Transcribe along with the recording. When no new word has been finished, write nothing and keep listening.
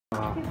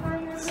Wow.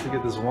 Let's look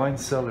at this wine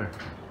cellar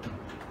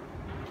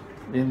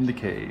in the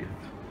cave.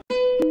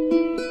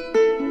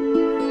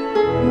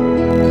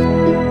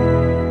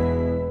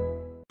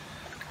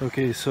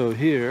 Okay, so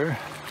here,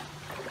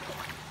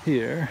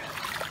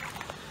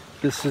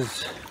 this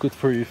is good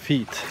for your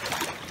feet.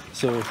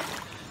 So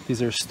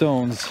these are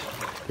stones.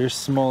 They're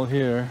small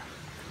here,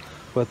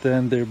 but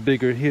then they're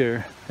bigger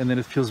here, and then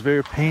it feels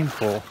very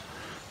painful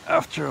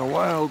after a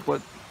while,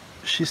 but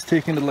she's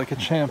taking it like a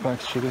champ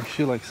actually.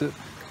 She likes it.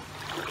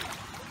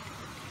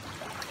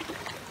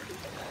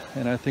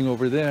 And I think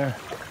over there,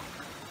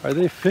 are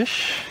they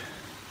fish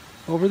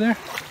over there?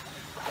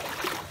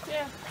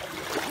 Yeah.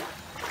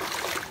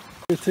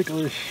 They're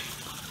ticklish.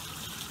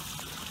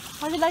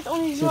 Or they like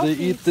only So they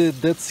eat the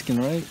dead skin,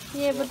 right?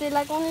 Yeah, but they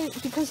like only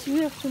because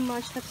you have too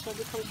much, that's why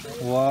they come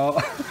to you.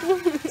 Wow.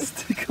 It's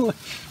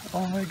ticklish.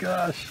 Oh my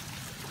gosh.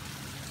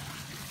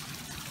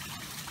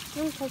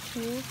 Don't touch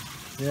me.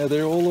 Yeah,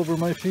 they're all over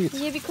my feet.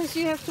 Yeah, because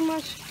you have too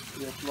much.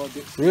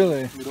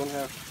 Really? We don't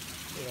have.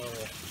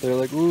 They're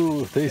like,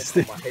 ooh,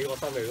 tasty.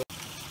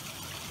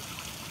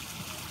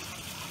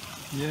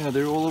 Yeah,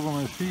 they're all over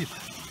my feet.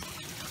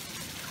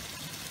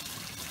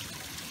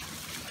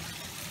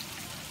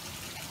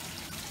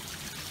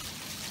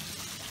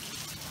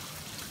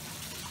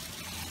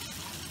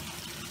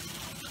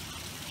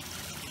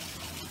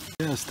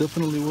 Yeah, it's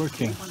definitely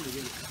working.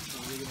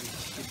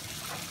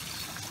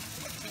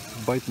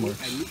 Bite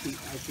marks.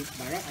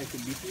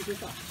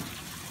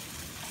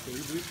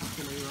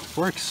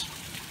 Works.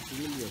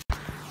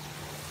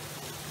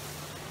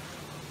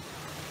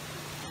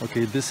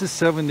 Okay, this is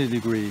 70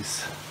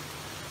 degrees.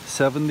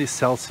 70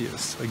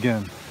 Celsius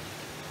again.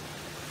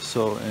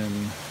 So in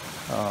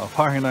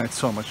Fahrenheit,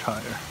 so much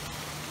higher.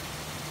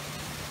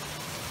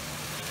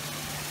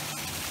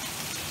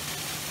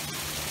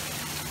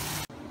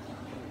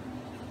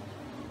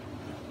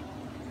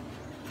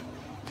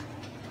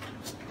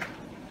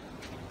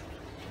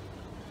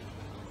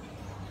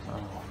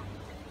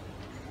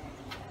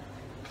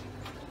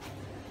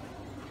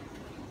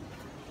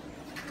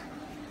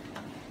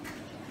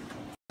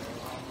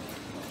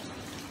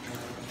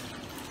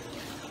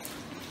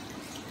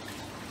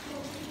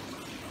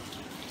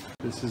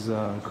 This is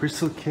a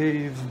crystal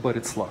cave, but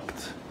it's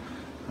locked.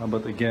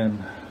 But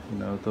again, you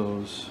know,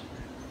 those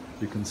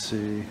you can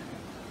see,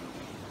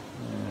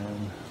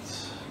 and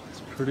it's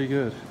pretty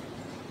good.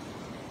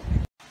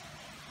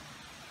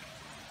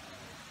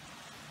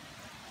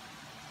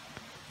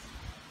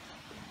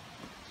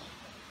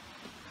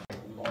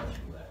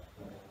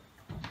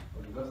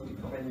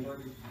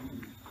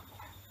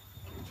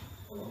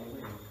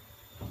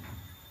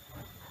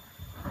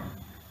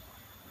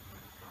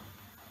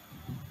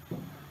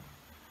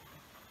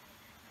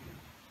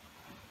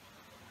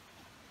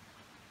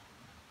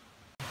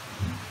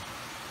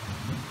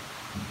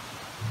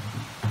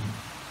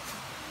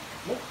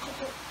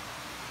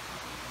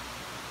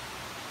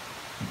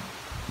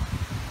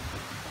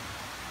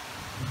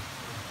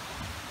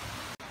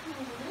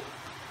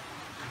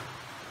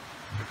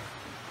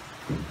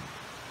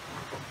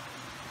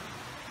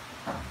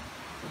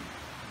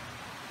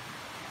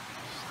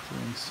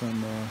 Doing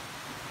some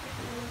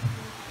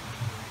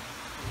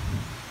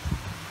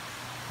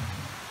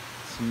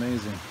it's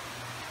amazing.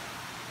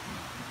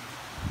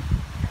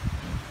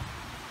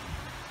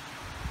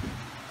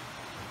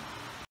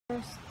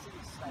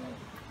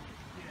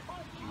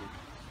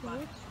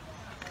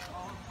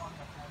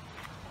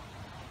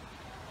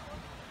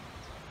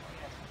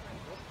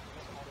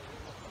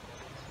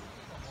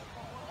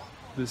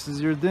 This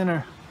is your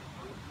dinner.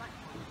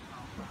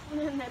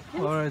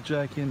 All right,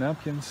 Jackie,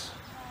 napkins.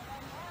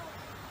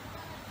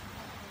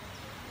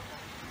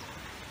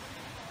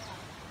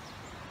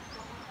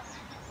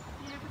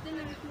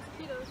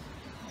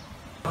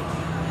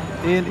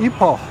 In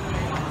Ipoh,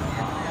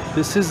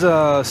 this is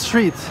a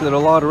street. There are a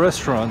lot of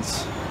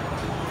restaurants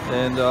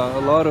and a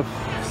lot of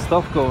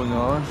stuff going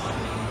on.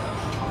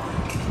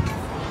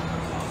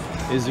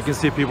 As you can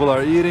see, people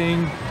are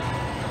eating,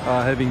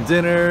 having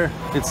dinner.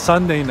 It's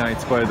Sunday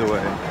night, by the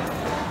way,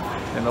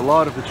 and a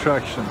lot of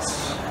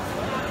attractions.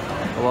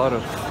 A lot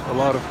of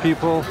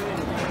people.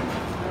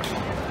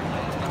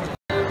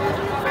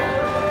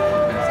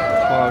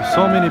 Wow,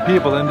 so many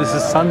people, and this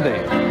is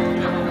Sunday.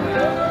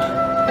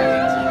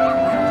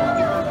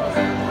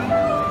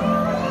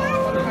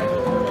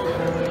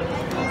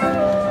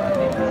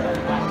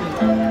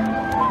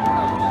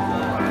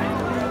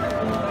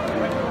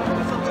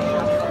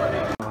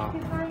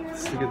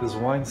 Look at this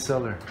wine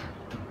cellar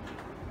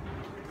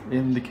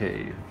in the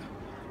cave.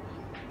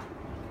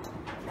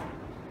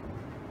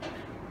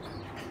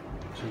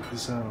 Check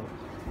this out.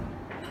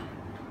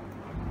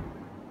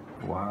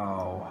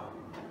 Wow.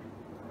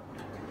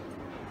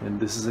 And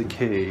this is a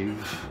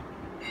cave,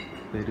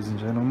 ladies and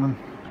gentlemen.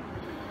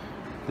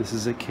 This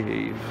is a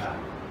cave.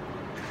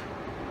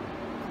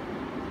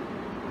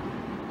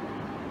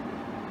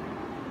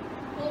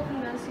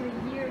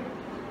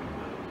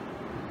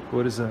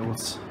 What is that?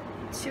 What's...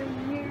 It's your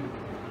year.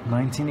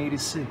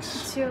 1986.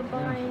 It's your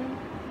wine.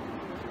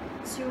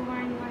 It's your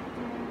wine right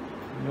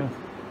there. Yeah.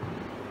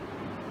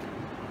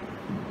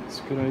 It's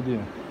a good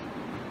idea.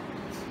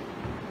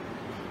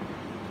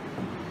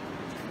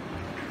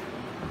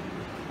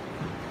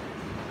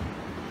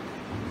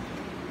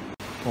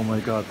 Oh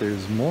my god,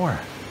 there's more.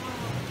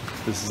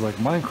 This is like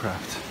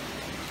Minecraft.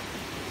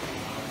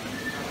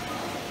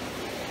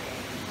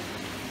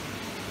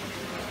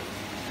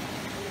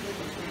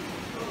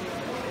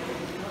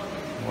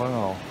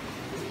 Wow.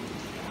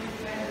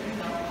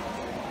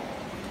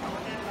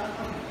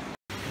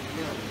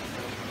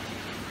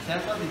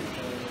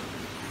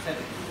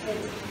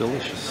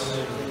 Delicious.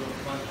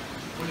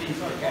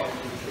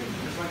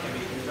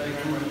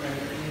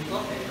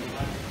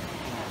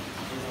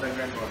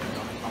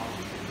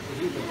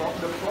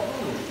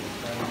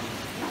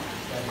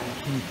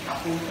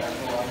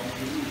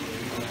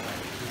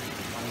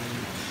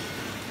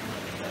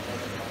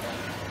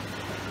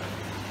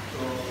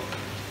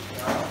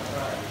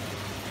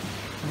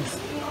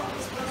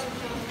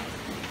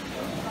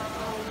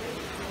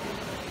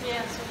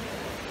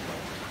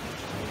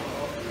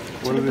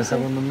 What do they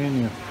have on the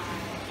menu?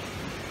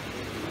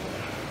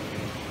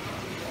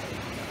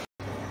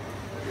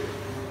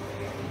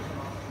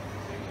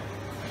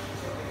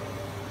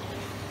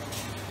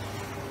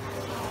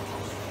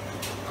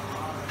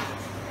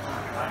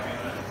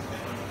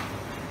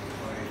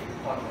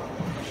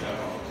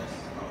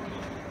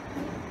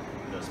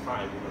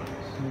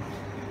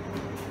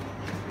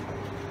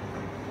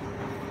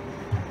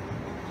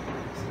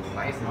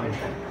 Nice noise.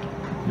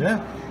 Yeah.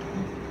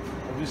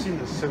 Have you seen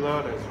the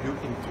cellar that's built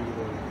into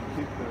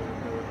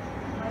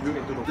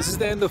the This is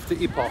the end of the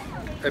Ipoh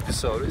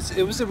episode.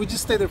 We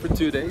just stayed there for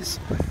 2 days,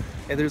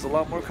 and there's a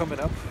lot more coming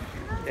up.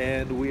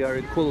 And we are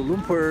in Kuala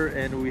Lumpur,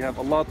 and we have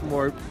a lot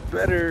more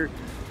better,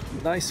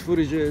 nice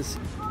footages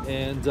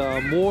and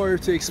more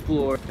to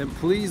explore. And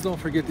please don't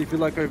forget, if you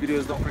like our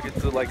videos, don't forget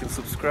to like and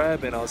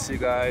subscribe. And I'll see you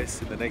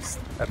guys in the next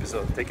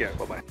episode. Take care.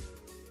 Bye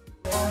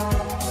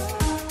bye.